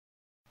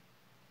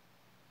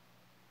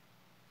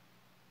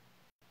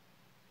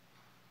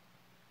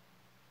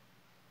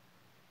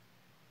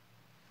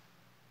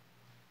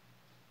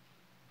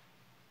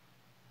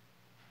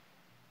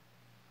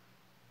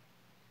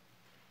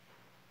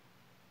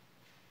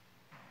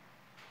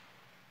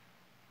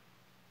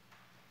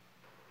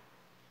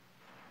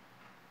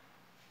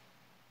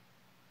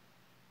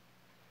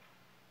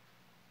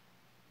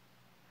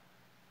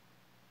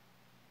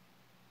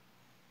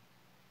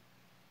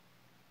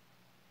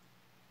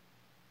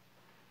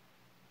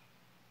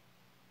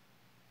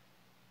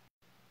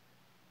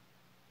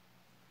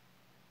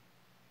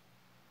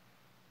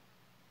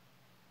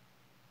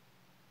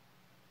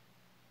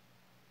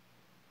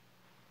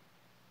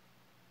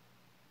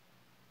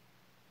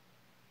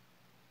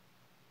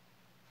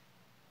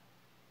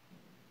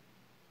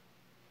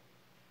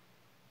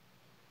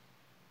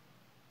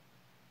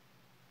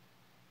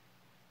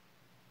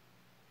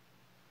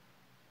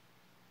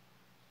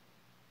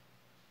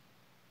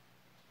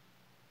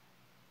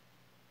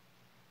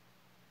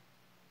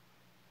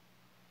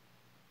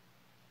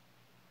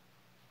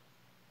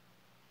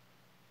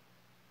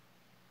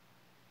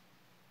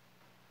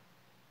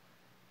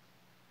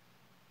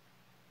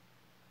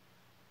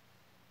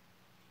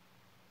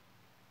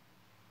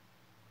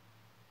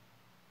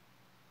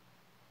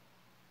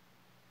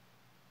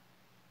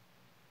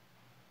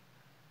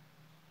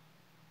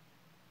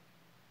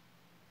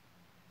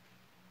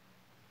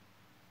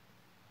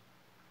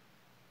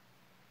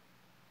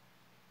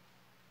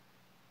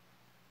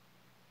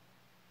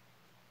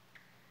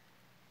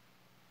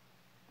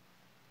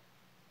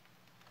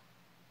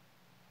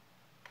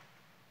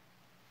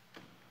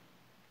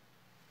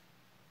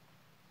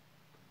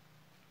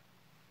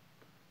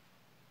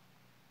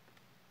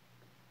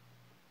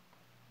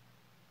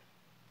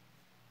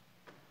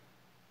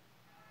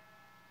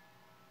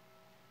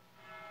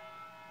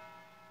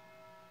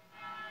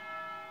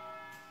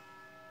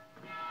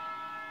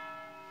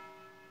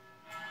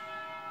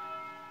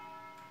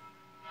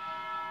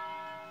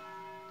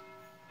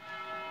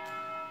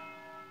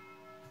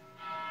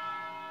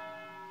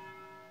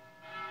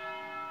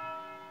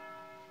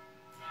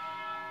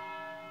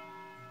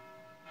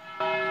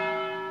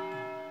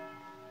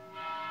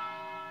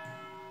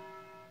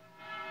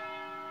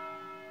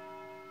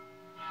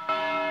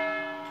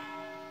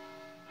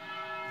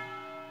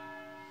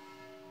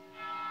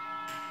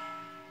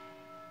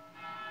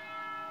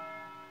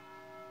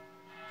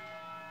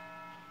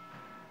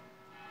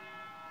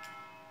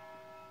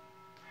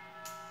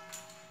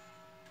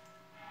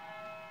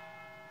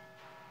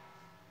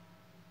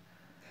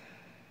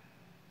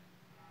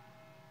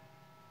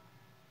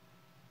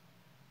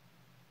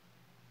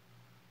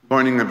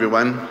morning,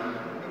 everyone.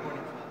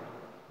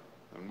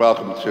 And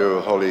welcome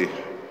to Holy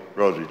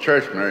Rosary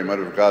Church, Mary,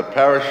 Mother of God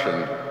Parish,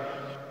 and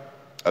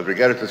as we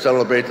gather to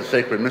celebrate the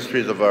sacred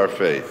mysteries of our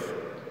faith.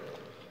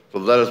 So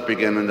let us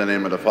begin in the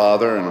name of the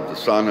Father, and of the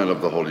Son, and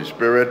of the Holy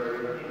Spirit.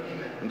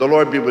 And the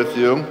Lord be with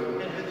you.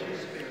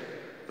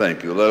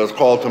 Thank you. Let us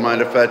call to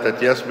mind the fact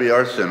that, yes, we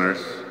are sinners,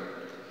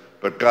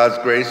 but God's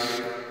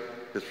grace,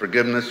 His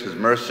forgiveness, His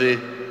mercy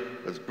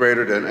is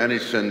greater than any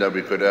sin that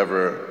we could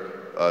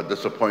ever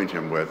disappoint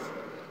Him with.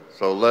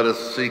 So let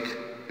us seek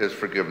His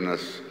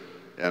forgiveness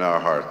in our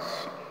hearts.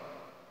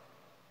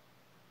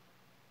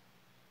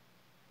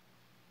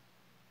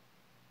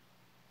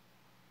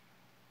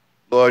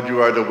 Lord, you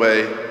are the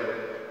way.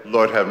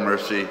 Lord, have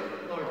mercy.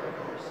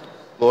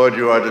 Lord,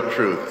 you are the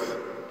truth.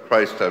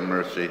 Christ, have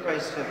mercy.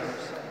 Christ, have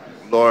mercy.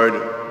 Lord,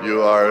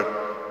 you are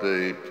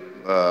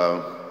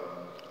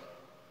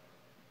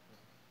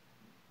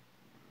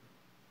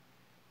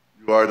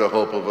the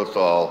hope of us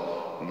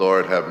all.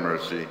 Lord, have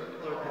mercy.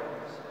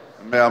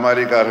 And may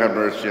Almighty God have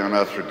mercy on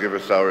us, forgive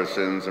us our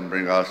sins, and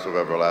bring us to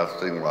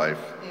everlasting life.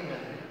 Amen.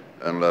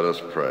 And let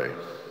us pray.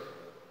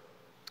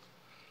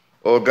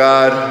 O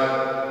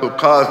God, who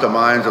caused the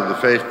minds of the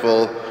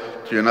faithful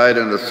to unite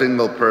in a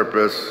single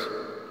purpose,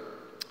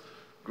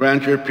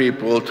 grant your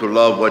people to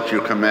love what you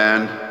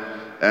command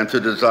and to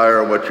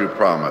desire what you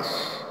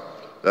promise,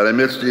 that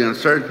amidst the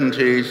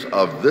uncertainties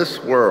of this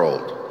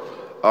world,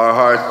 our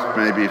hearts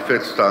may be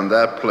fixed on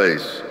that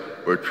place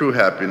where true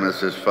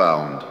happiness is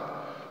found.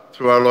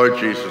 Through our Lord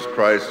Jesus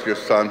Christ, your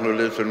Son, who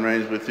lives and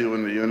reigns with you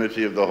in the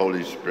unity of the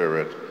Holy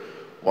Spirit,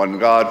 one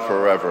God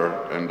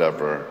forever and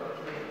ever.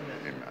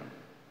 Amen.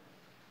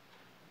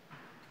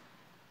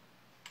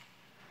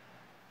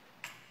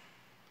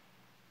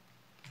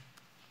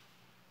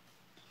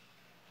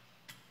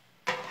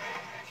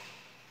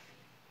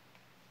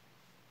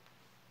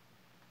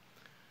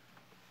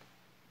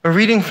 A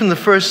reading from the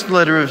first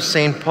letter of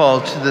St. Paul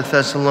to the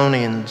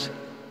Thessalonians.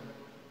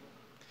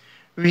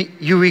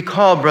 You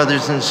recall,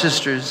 brothers and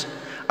sisters,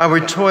 our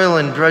toil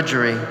and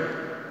drudgery.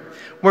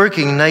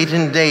 Working night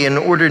and day in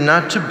order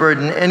not to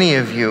burden any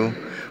of you,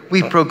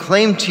 we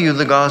proclaim to you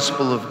the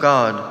gospel of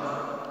God.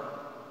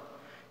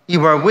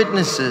 You are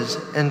witnesses,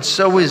 and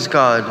so is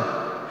God,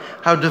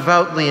 how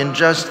devoutly and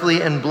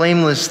justly and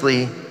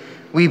blamelessly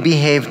we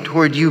behave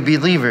toward you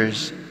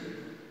believers.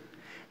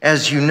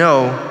 As you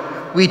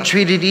know, we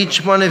treated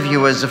each one of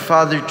you as a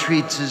father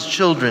treats his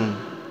children,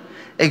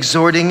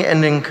 exhorting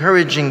and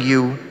encouraging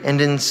you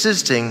and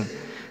insisting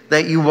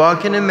that you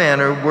walk in a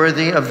manner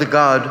worthy of the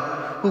God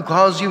who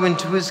calls you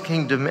into his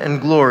kingdom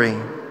and glory.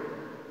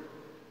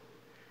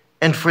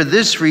 And for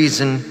this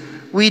reason,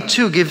 we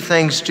too give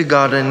thanks to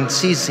God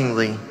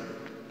unceasingly,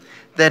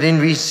 that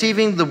in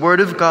receiving the word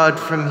of God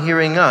from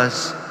hearing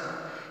us,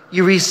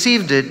 you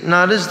received it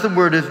not as the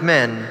word of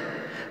men,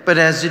 but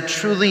as it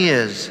truly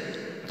is,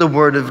 the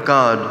word of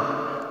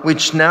God,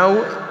 which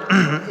now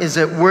is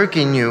at work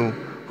in you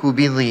who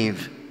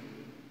believe.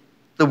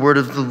 The word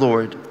of the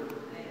Lord.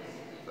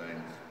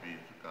 Thanks be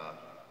to God.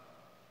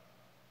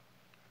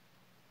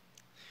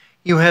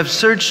 You have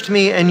searched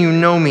me and you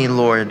know me,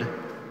 Lord. I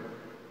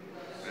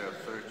have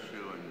searched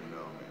you and you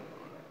know me,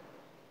 Lord.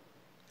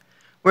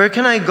 Where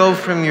can I go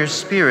from your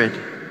spirit?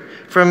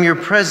 From your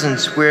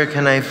presence, where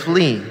can I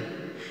flee?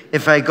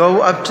 If I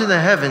go up to the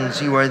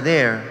heavens, you are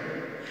there.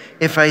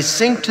 If I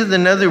sink to the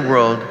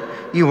netherworld,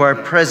 you are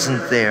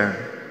present there.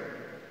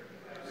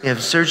 You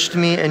have searched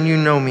me and you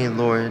know me,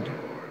 Lord.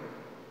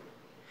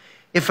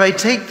 If I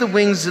take the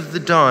wings of the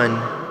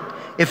dawn,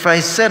 if I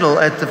settle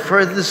at the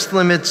furthest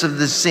limits of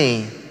the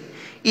sea,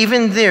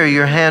 even there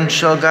your hand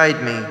shall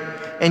guide me,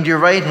 and your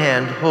right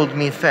hand hold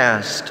me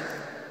fast.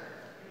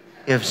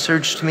 You have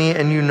searched me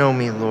and you know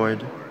me,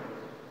 Lord.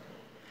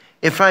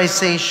 If I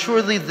say,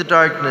 surely the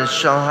darkness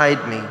shall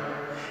hide me,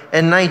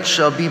 and night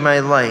shall be my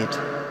light,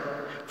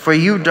 for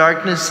you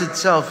darkness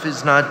itself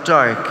is not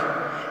dark,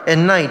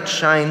 and night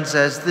shines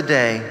as the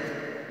day.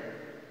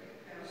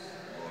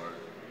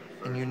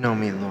 And you know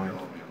me, Lord.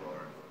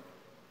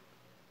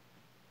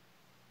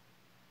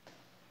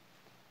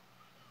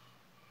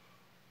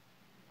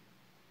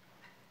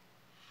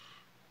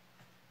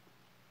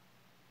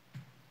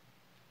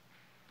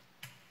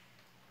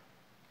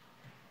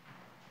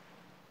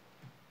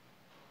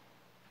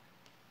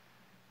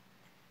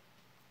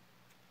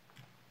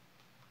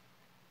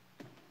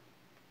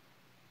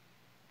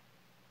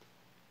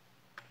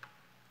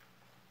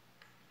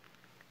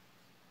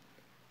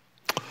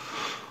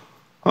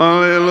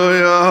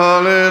 Hallelujah,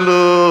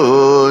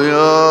 hallelujah,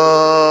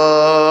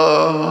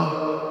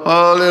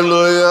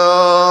 hallelujah,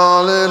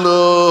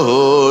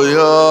 hallelujah.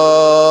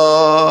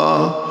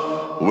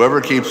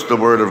 Whoever keeps the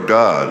word of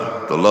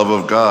God, the love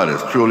of God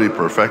is truly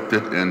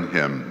perfected in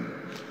him.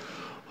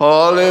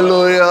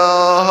 Hallelujah,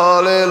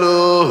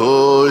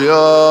 hallelujah.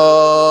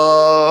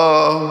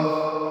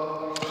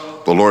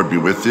 The Lord be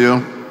with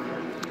you.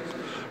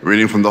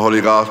 Reading from the Holy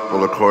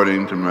Gospel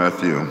according to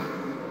Matthew.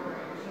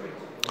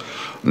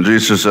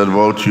 Jesus said,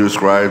 "Woe to you,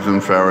 scribes and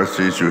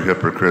Pharisees, you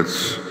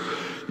hypocrites!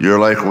 You're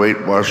like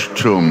whitewashed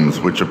tombs,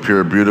 which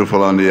appear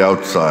beautiful on the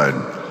outside,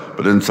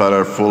 but inside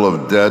are full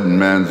of dead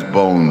men's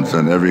bones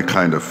and every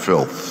kind of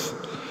filth.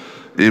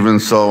 Even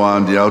so,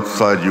 on the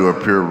outside you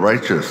appear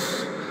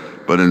righteous,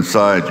 but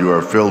inside you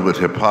are filled with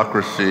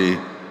hypocrisy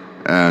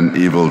and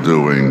evil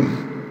doing.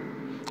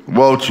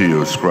 Woe to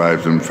you,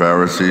 scribes and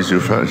Pharisees, you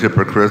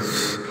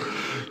hypocrites!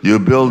 You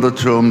build the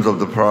tombs of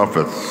the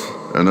prophets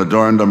and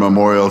adorn the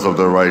memorials of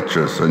the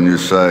righteous, and you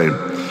say,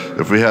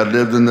 if we had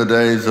lived in the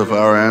days of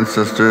our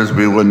ancestors,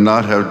 we would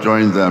not have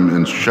joined them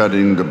in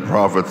shedding the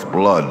prophets'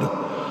 blood.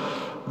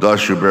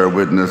 Thus you bear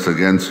witness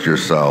against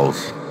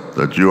yourselves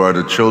that you are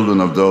the children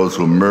of those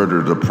who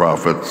murdered the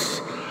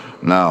prophets.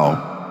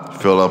 Now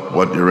fill up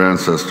what your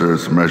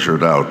ancestors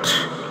measured out.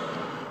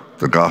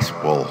 The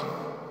gospel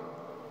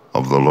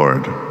of the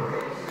Lord.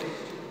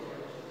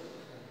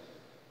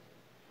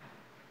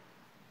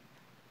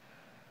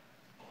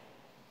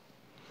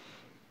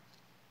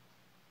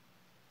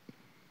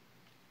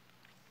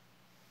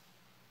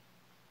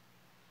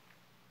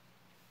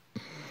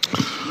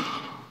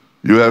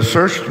 You have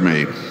searched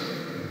me,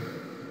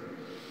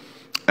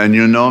 and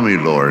you know me,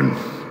 Lord.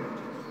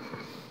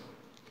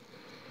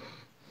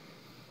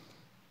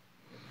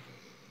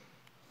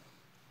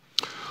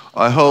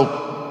 I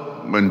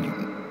hope when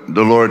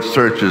the Lord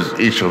searches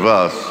each of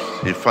us,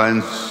 he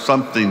finds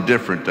something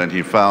different than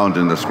he found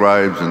in the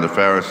scribes and the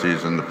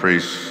Pharisees and the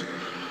priests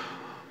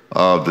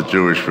of the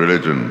Jewish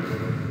religion.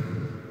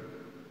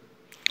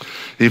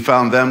 He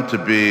found them to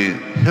be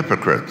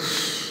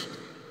hypocrites.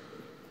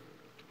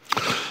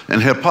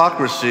 And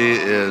hypocrisy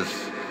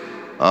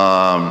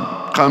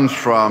comes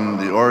from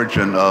the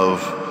origin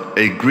of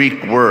a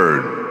Greek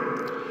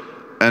word,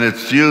 and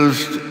it's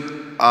used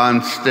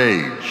on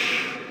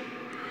stage,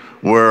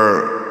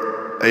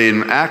 where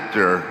an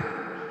actor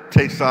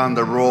takes on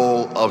the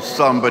role of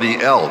somebody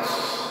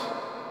else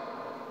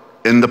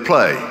in the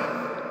play.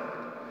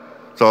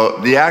 So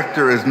the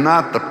actor is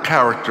not the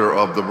character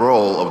of the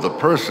role of the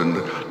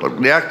person,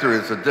 but the actor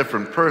is a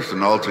different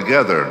person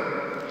altogether.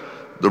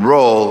 The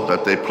role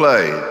that they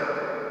play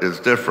is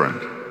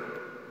different.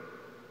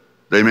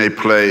 They may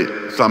play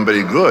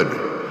somebody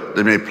good.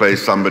 They may play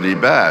somebody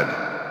bad.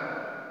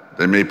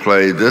 They may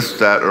play this,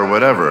 that, or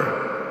whatever.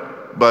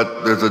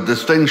 But there's a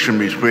distinction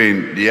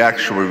between the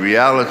actual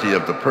reality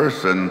of the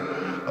person,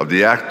 of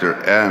the actor,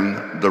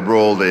 and the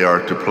role they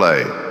are to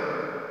play.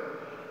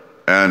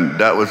 And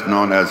that was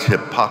known as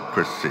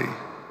hypocrisy.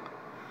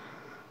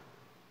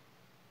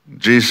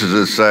 Jesus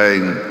is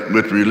saying,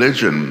 with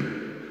religion,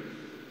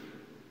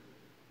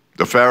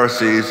 the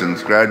Pharisees and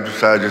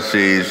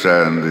Sadducees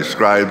and the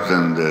scribes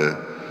and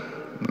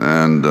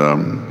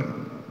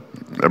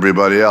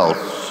everybody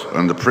else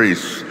and the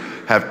priests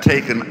have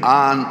taken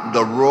on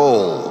the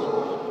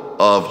role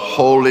of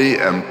holy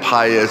and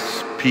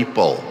pious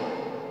people.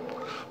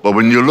 But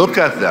when you look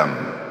at them,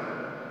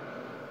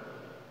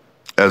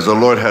 as the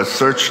Lord has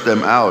searched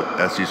them out,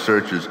 as he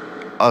searches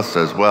us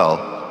as well,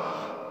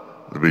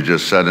 as we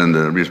just said in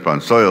the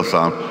responsorial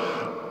psalm,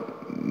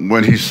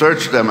 when he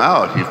searched them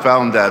out, he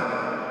found that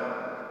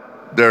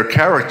their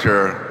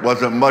character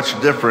wasn't much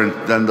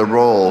different than the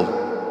role.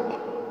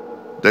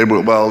 They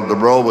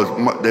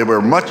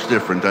were much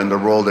different than the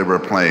role they were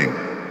playing.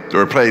 They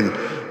were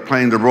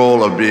playing the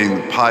role of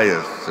being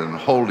pious and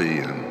holy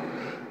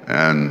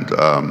and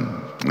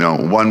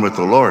one with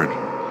the Lord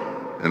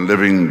and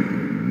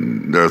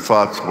living their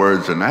thoughts,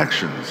 words, and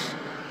actions.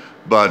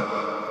 But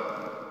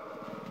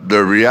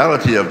the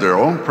reality of their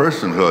own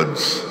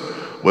personhoods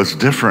was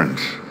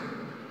different.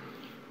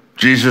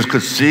 Jesus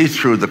could see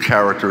through the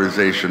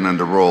characterization and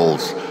the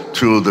roles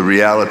to the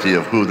reality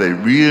of who they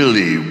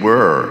really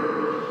were.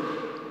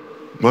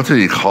 What did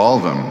he call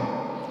them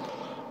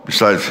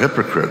besides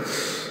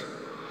hypocrites?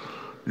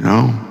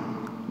 You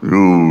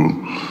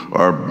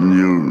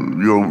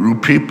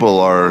people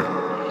are,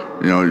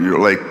 you're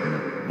like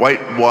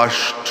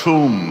whitewashed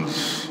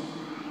tombs.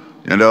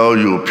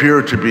 You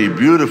appear to be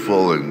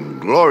beautiful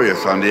and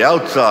glorious on the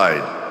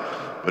outside,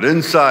 but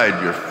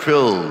inside you're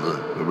filled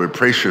with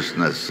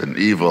rapaciousness and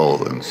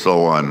evil and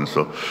so on.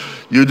 So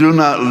you do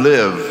not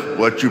live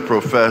what you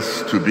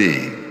profess to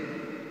be.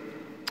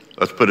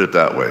 Let's put it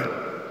that way.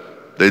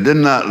 They did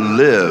not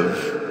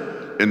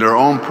live in their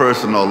own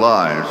personal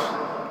lives,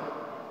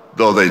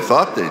 though they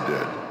thought they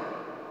did,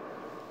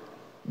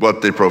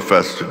 what they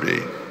professed to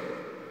be.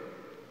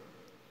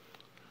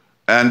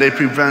 And they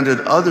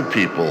prevented other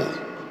people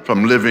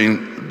from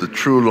living the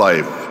true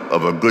life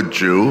of a good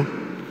Jew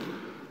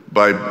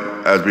by,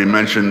 as we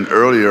mentioned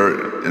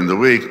earlier in the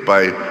week,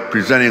 by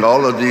presenting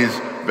all of these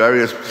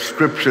various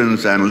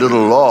prescriptions and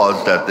little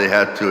laws that they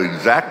had to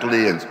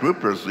exactly and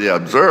scrupulously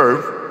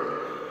observe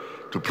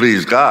to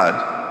please God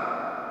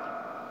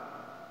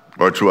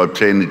or to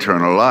obtain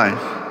eternal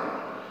life.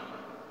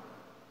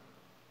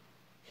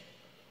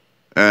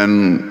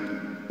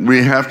 And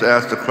we have to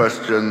ask the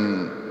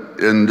question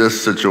in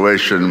this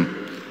situation,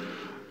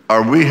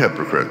 are we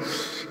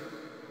hypocrites?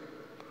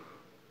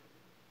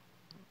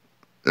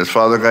 Is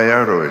Father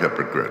Gallardo a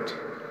hypocrite?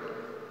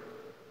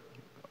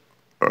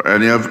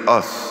 any of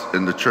us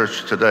in the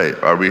church today,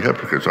 are we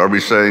hypocrites? Are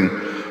we saying,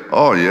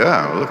 oh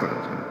yeah,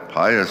 look,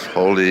 pious,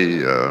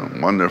 holy,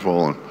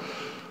 wonderful.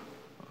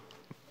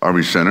 Are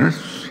we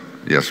sinners?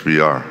 Yes, we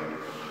are.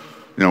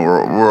 You know,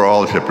 we're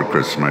all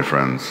hypocrites, my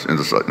friends, in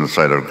the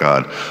sight of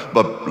God,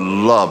 but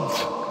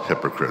loved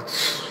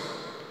hypocrites.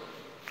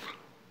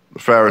 The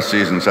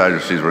Pharisees and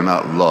Sadducees were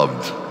not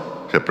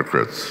loved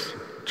hypocrites.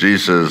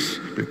 Jesus,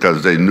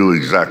 because they knew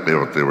exactly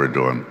what they were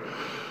doing.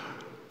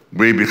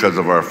 We, because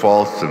of our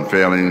faults and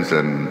failings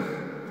and,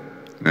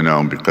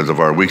 because of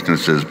our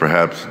weaknesses,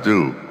 perhaps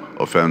do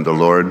offend the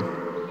Lord,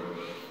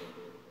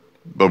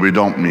 but we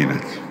don't mean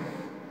it.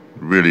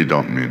 Really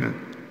don't mean it.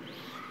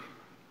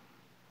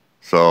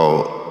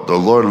 So the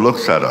Lord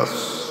looks at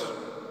us.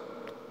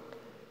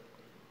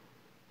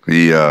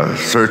 He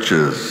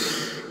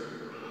searches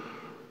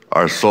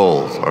our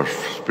souls, our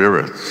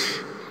spirits,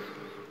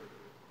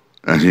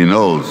 and He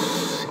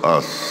knows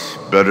us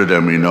better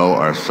than we know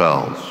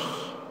ourselves.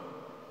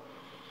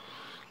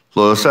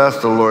 So let's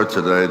ask the Lord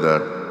today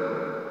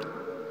that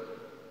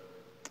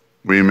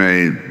we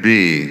may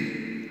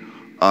be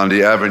on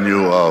the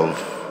avenue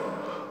of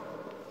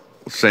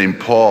St.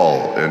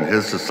 Paul and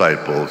his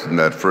disciples in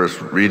that first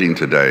reading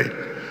today,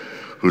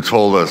 who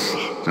told us,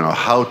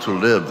 how to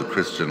live the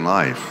Christian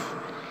life,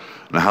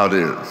 and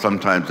how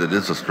sometimes it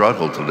is a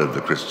struggle to live the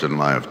Christian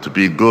life, to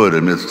be good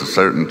amidst the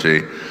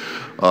certainty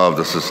of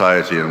the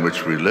society in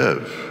which we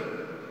live.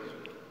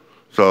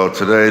 So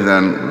today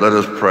then, let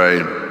us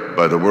pray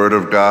by the Word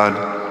of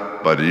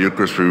God, by the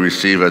Eucharist we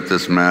receive at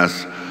this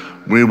Mass,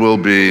 we will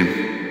be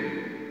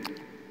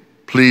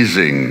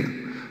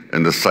pleasing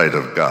in the sight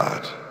of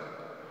God,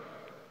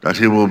 that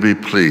He will be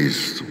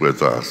pleased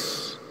with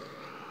us.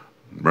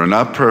 We're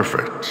not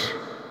perfect,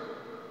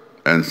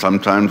 and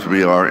sometimes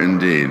we are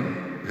indeed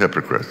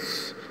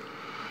hypocrites,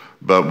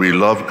 but we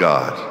love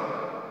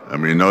God,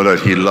 and we know that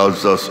He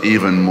loves us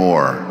even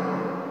more.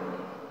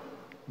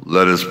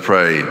 Let us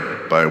pray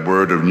by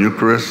word of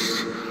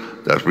Eucharist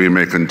that we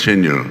may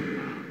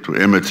continue to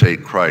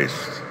imitate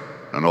Christ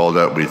in all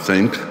that we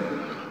think,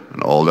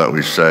 and all that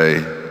we say,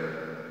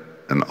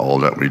 and all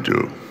that we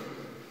do.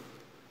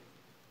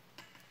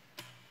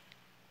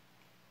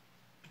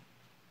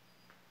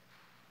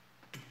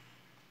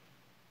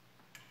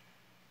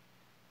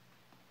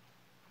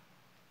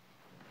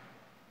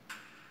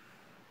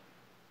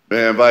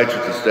 May I invite you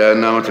to stand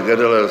now, and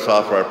together let us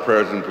offer our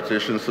prayers and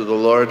petitions to the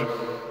Lord,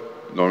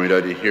 knowing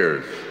that He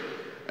hears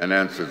and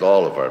answers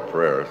all of our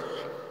prayers.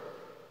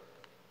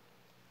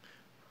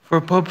 For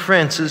Pope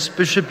Francis,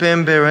 Bishop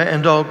Bambera,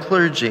 and all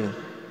clergy,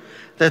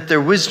 that their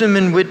wisdom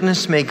and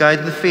witness may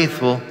guide the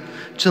faithful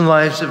to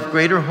lives of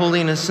greater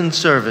holiness and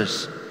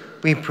service,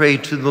 we pray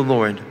to the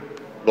Lord.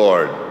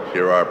 Lord,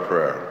 hear our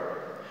prayer.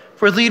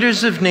 For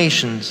leaders of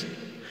nations,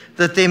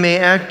 that they may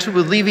act to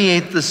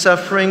alleviate the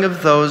suffering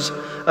of those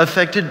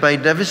affected by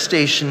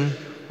devastation,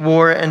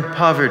 war, and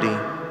poverty,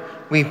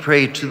 we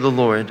pray to the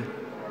Lord.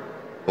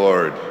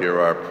 Lord, hear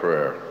our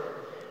prayer.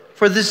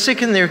 For the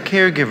sick and their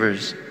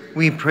caregivers,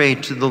 we pray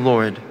to the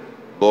Lord.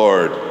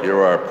 Lord, hear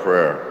our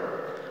prayer.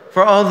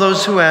 For all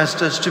those who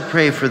asked us to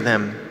pray for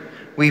them,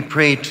 we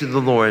pray to the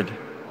Lord.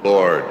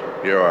 Lord,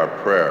 hear our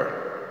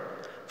prayer.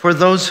 For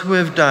those who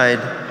have died,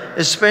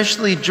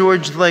 especially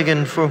George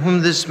Legan, for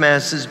whom this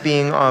Mass is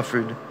being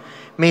offered,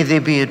 may they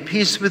be at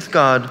peace with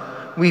God,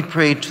 we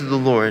pray to the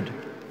Lord.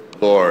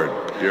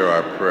 Lord, hear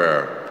our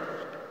prayer.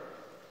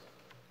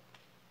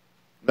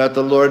 That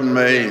the Lord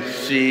may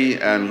see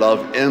and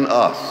love in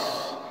us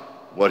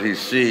what He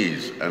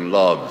sees and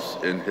loves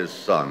in His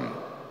Son,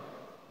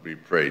 we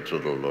pray to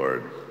the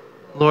Lord.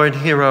 Lord,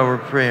 hear our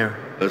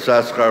prayer. Let's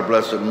ask our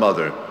Blessed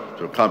Mother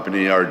to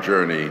accompany our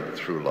journey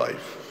through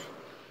life.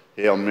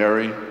 Hail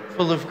Mary,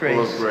 full of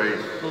grace,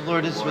 the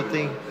Lord is with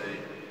thee.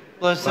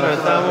 Blessed art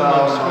thou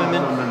amongst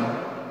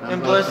women,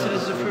 and blessed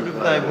is the fruit of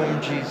thy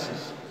womb,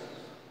 Jesus.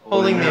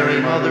 Holy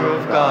Mary, Mother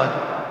of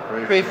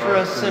God, pray for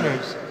us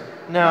sinners,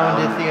 now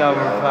and at the hour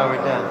of our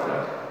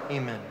death.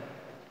 Amen.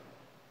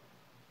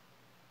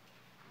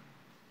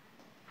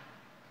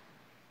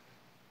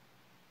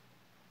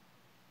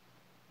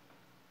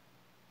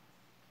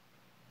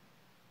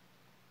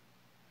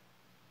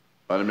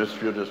 By the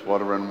mystery of this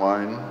water and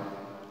wine,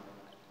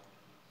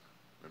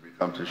 may we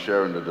come to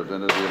share in the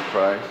divinity of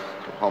Christ,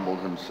 to humble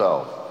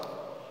Himself,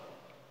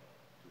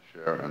 to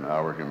share in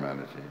our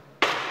humanity.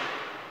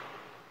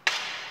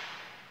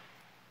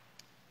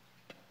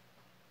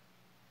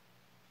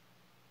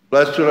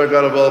 Blessed you, Lord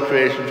God of all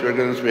creation, to your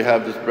goodness we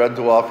have this bread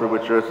to offer,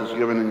 which earth is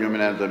given in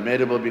human hands, and made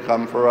it will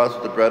become for us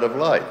the bread of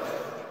life.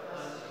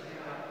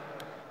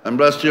 And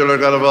blessed you,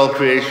 Lord God of all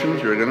creation,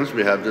 to your goodness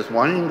we have this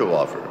wine to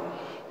offer,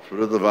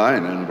 fruit of the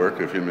vine and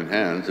work of human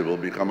hands, it will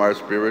become our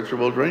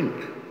spiritual drink.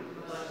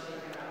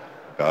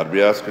 God,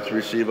 we ask you to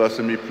receive us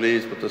and be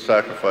pleased with the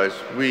sacrifice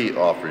we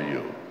offer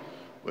you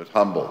with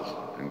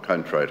humble and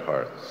contrite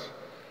hearts.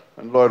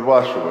 And Lord,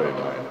 wash away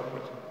my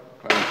iniquity,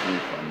 cleanse me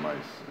from my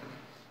sins.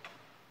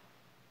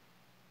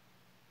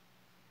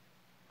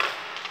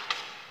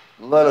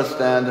 Let us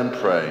stand and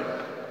pray.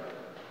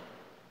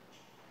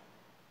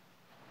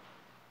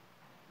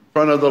 In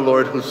front of the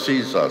Lord who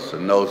sees us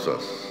and knows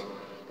us,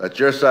 that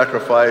your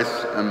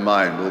sacrifice and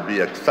mine will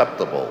be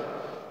acceptable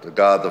to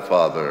God the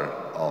Father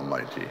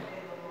Almighty.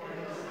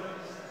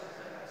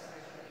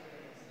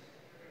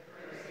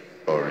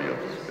 Glory of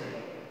the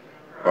Spirit,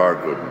 our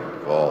good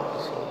and of all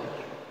his holy.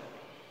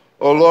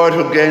 O Lord,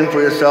 who gained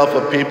for yourself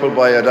a people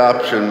by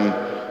adoption,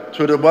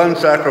 through the one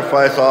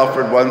sacrifice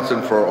offered once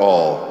and for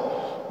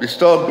all,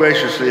 bestow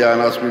graciously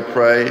on us, we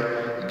pray,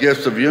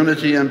 gifts of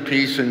unity and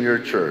peace in your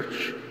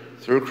church,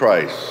 through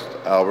Christ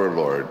our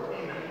Lord.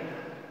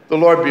 The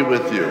Lord be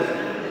with you.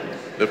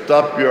 Lift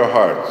up your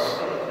hearts.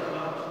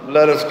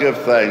 Let us give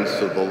thanks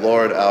to the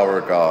Lord our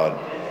God.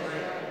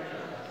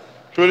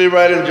 Truly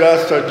right and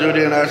just, our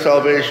duty and our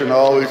salvation,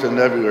 always and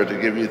everywhere, to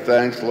give you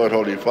thanks, Lord,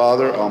 Holy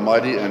Father,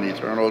 Almighty and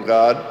eternal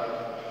God.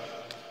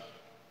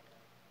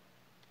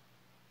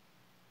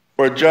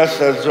 For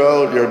just as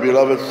though your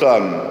beloved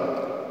Son,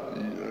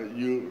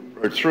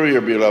 through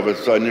your beloved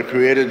Son, you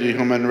created the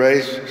human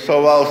race,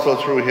 so also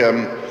through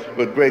him,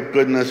 with great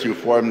goodness, you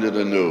formed it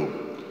anew.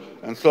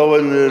 And so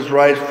it is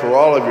right for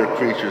all of your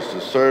creatures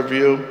to serve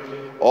you,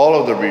 all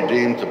of the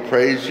redeemed to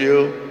praise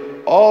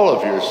you, all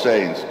of your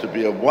saints to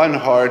be of one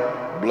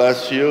heart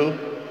bless you.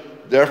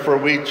 Therefore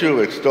we too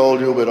extol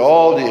you with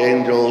all the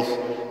angels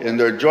in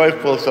their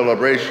joyful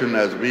celebration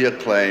as we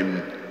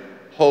acclaim,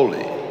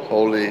 Holy,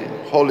 holy,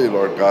 holy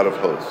Lord God of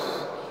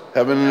hosts.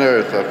 Heaven and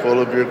earth are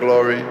full of your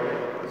glory.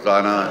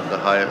 Hosanna in the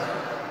highest.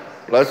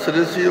 Blessed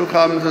is he who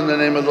comes in the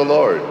name of the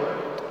Lord.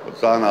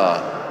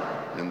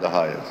 Hosanna in the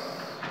highest.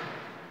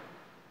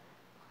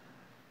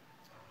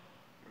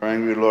 Our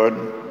angry Lord,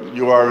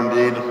 you are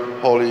indeed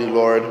holy,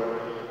 Lord,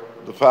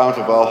 the fount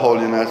of all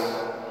holiness.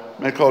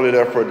 Make holy,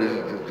 therefore,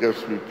 these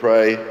gifts, we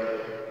pray,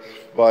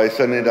 by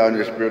sending down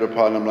your Spirit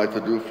upon them like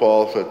the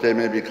dewfall, so that they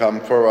may become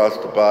for us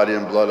the body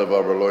and blood of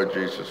our Lord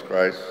Jesus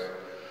Christ.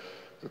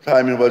 The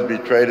time he was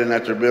betrayed, and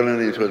after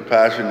revealing into his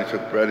passion, he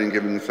took bread and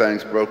giving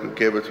thanks, broke and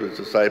gave it to his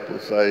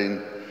disciples,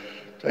 saying,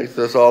 Take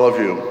this, all of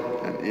you,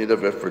 and eat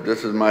of it, for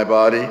this is my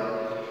body,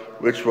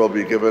 which will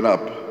be given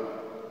up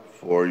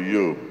for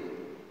you.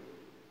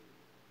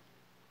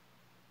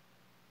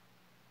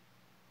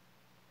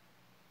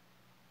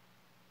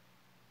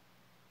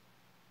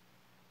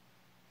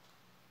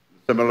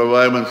 Similar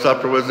way, when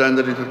supper was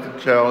ended, he took the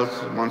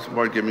chalice, and once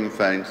more giving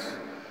thanks,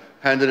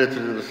 handed it to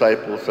the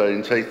disciples,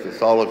 saying, Take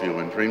this, all of you,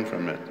 and drink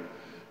from it.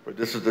 For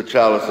this is the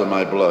chalice of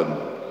my blood,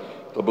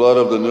 the blood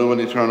of the new and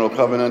eternal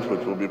covenant,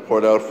 which will be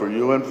poured out for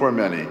you and for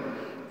many,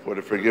 for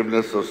the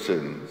forgiveness of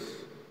sins.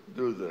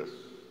 Do this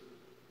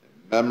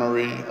in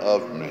memory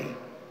of me.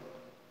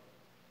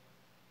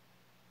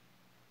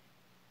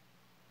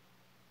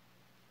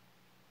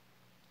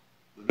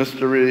 The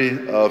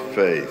mystery of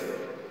faith.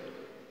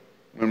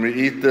 When we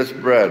eat this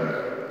bread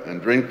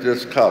and drink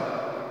this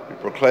cup, we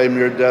proclaim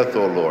your death,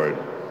 O Lord,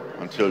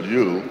 until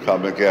you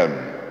come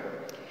again.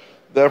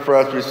 Therefore,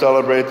 as we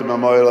celebrate the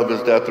memorial of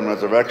his death and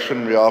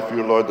resurrection, we offer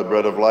you, Lord, the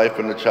bread of life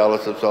and the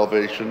chalice of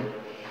salvation,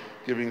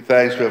 giving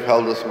thanks you have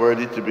held us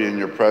worthy to be in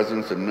your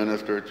presence and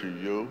minister to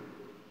you.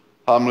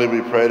 Humbly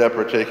we pray that,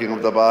 partaking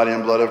of the body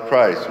and blood of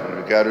Christ,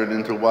 when we gathered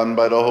into one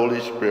by the Holy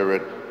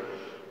Spirit,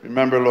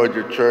 remember, Lord,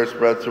 your church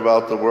spread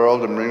throughout the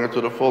world and bring her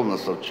to the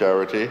fullness of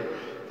charity,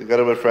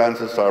 together with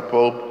Francis, our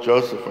Pope,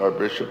 Joseph, our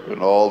Bishop,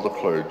 and all the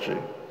clergy.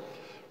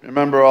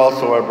 Remember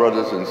also our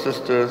brothers and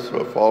sisters who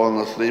have fallen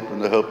asleep in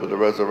the hope of the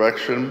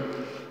resurrection,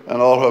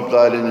 and all who have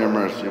died in your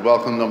mercy.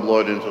 Welcome them,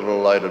 Lord, into the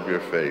light of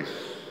your face.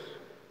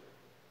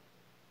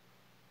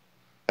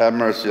 Have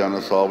mercy on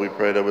us all, we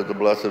pray, that with the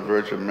Blessed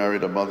Virgin Mary,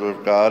 the Mother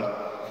of God,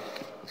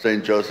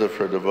 Saint Joseph,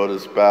 her devoted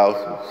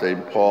spouse,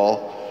 Saint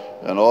Paul,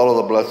 and all of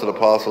the blessed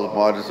apostles,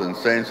 martyrs, and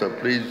saints who have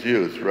pleased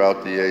you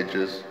throughout the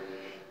ages,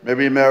 may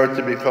we merit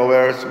to be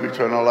co-heirs of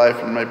eternal life,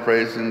 and may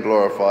praise and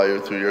glorify you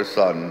through your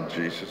Son,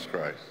 Jesus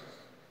Christ.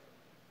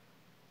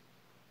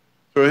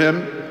 Through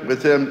him,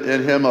 with him,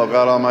 in him, O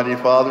God, Almighty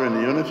Father, in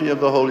the unity of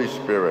the Holy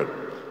Spirit,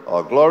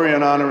 all glory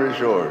and honor is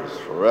yours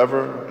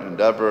forever and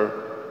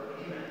ever.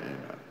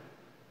 Amen.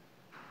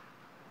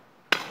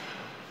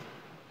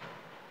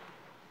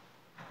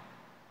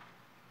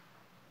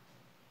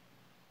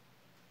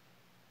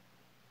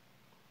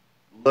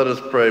 Let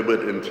us pray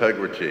with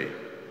integrity,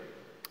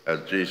 as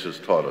Jesus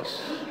taught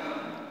us.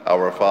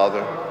 Our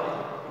Father,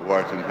 who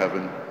art in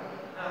heaven,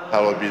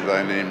 hallowed be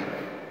thy name.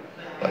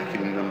 Thy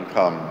kingdom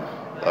come,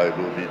 thy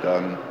will be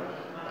done,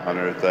 on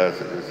earth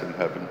as it is in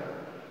heaven.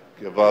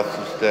 Give us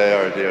this day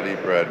our daily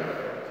bread,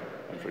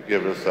 and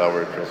forgive us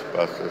our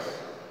trespasses,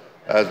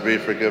 as we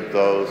forgive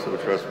those who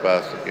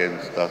trespass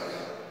against us.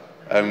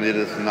 And lead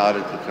us not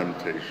into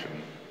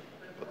temptation,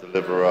 but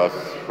deliver us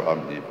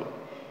from evil.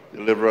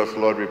 Deliver us,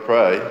 Lord, we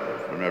pray,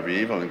 from every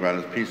evil, and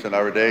grant us peace in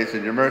our days.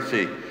 In your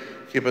mercy,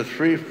 keep us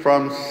free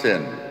from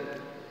sin.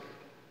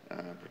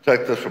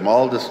 Protect us from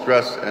all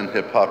distress and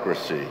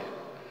hypocrisy,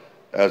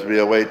 as we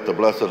await the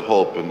blessed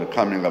hope in the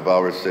coming of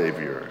our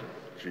Savior,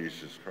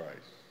 Jesus Christ.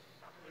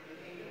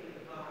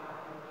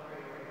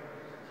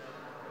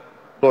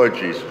 Lord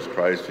Jesus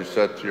Christ, you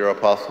said to your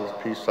apostles,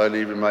 Peace I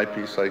leave and my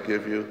peace I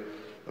give you.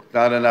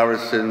 not on our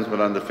sins, but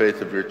on the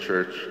faith of your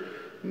church,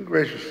 and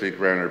graciously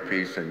grant her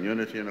peace and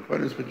unity in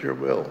accordance with your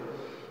will,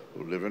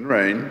 who live and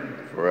reign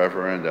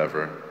forever and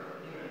ever.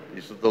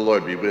 Peace of the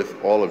Lord be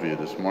with all of you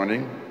this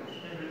morning.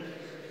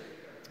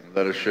 And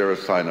let us share a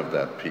sign of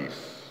that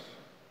peace.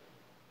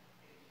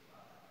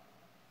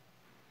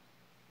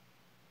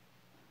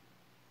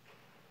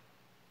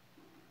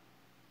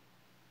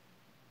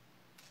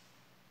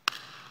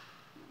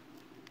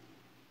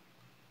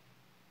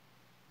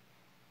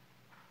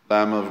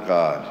 Lamb of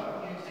God.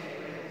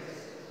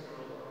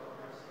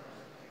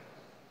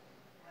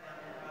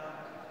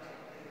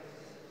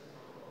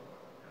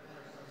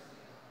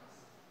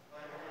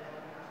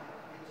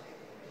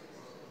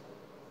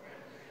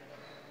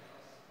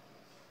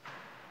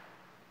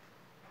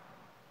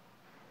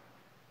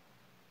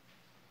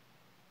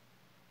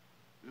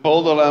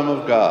 Behold the Lamb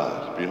of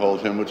God.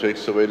 Behold him who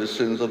takes away the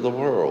sins of the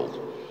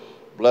world.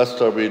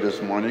 Blessed are we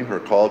this morning who are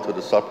called to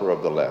the supper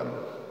of the Lamb.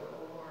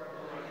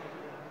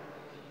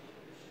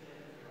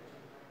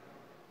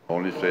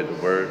 Only say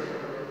the word,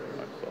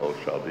 my soul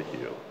shall be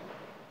healed.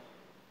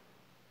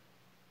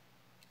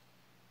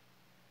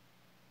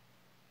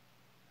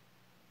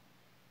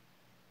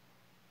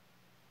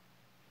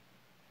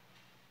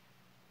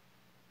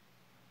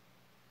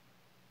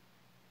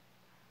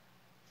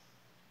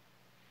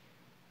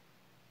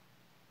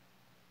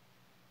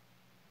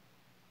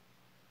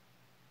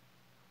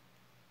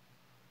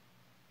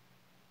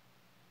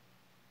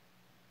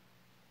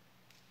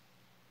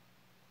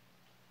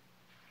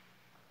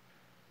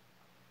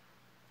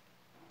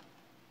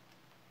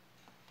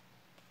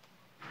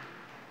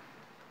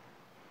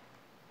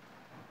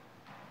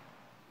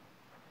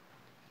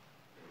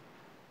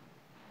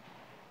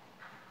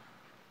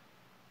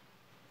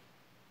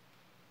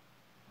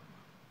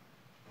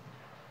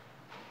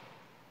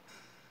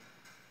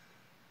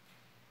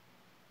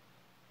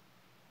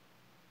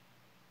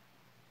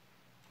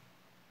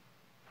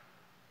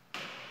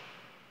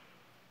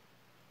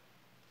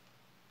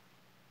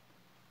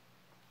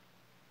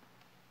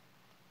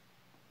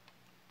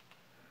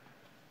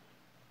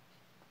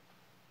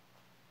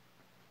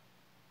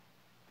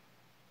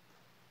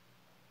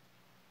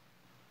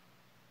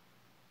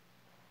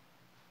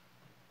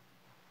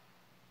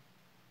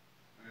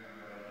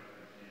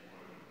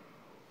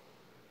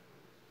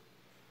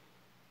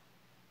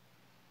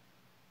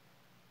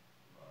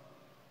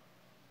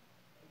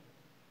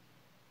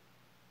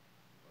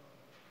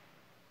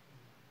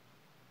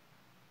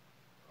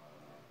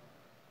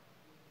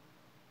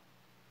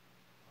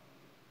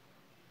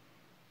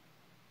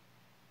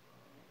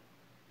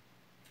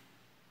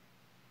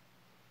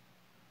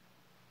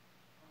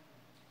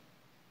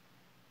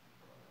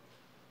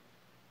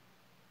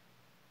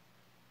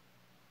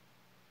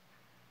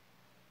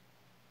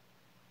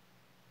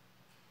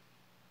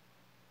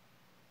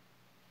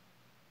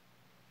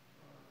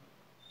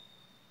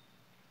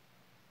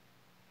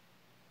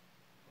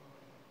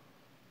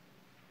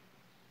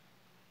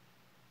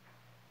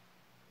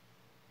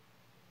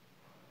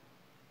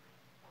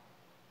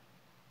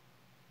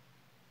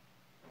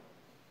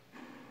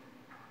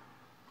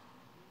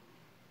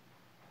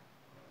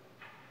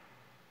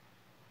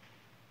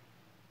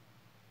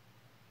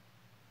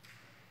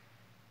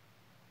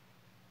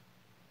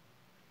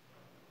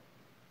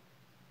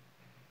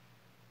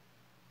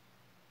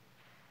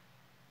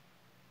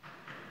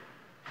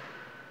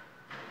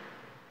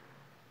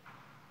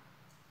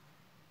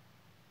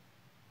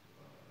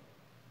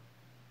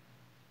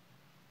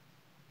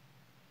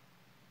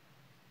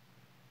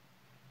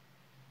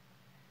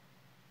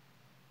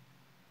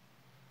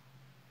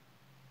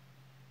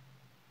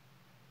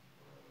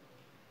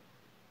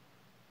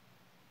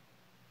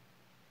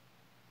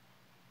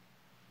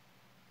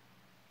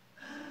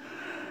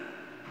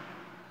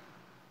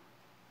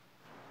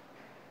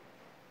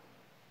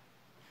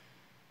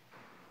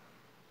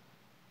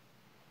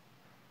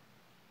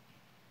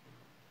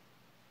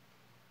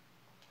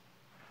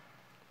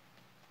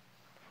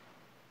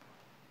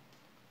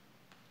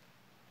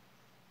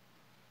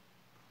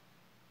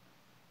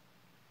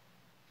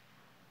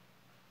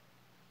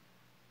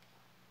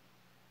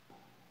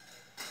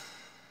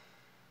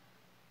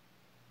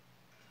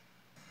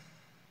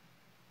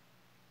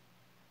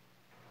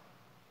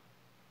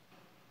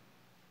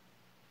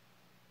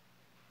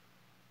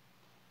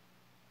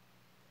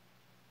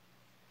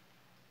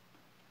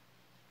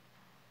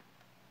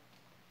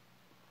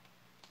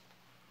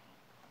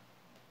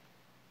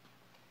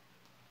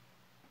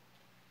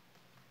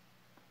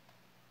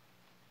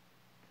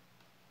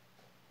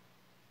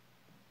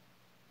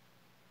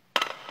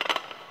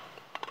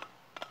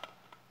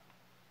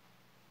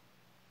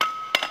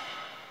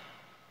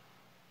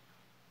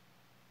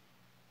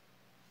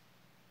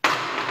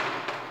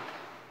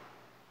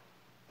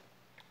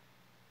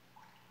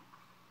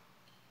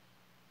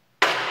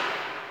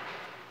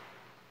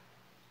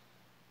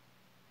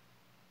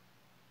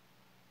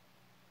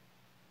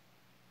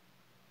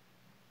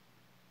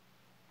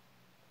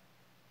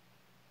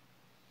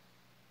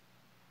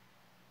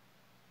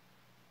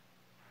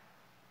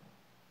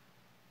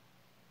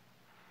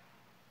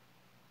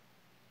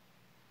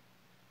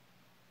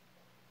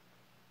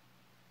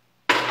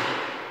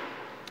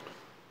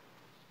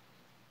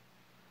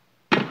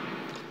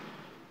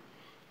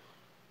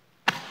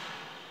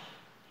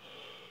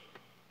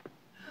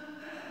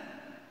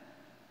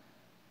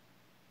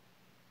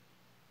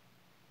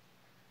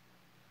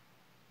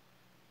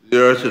 The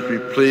earth is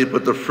replete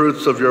with the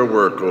fruits of your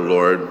work, O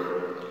Lord.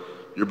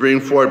 You bring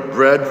forth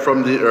bread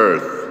from the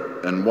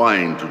earth and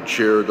wine to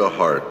cheer the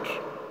heart.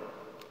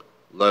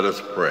 Let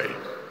us pray.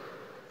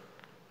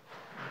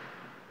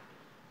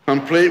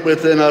 Complete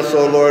within us,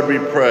 O Lord, we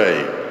pray,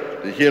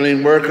 the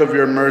healing work of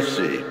your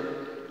mercy,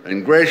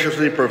 and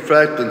graciously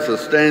perfect and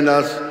sustain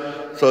us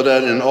so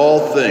that in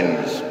all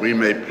things we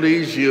may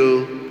please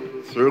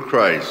you through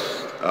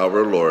Christ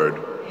our Lord.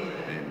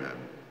 Amen.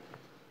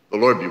 The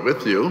Lord be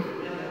with you.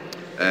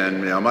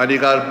 And may Almighty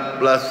God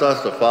bless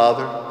us, the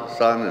Father, the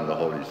Son, and the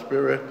Holy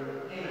Spirit.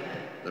 Amen.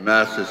 The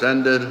Mass is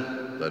ended.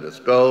 Let us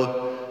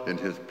go in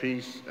his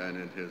peace and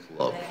in his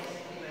love.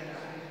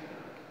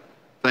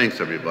 Thanks,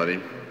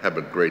 everybody. Have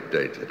a great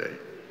day today.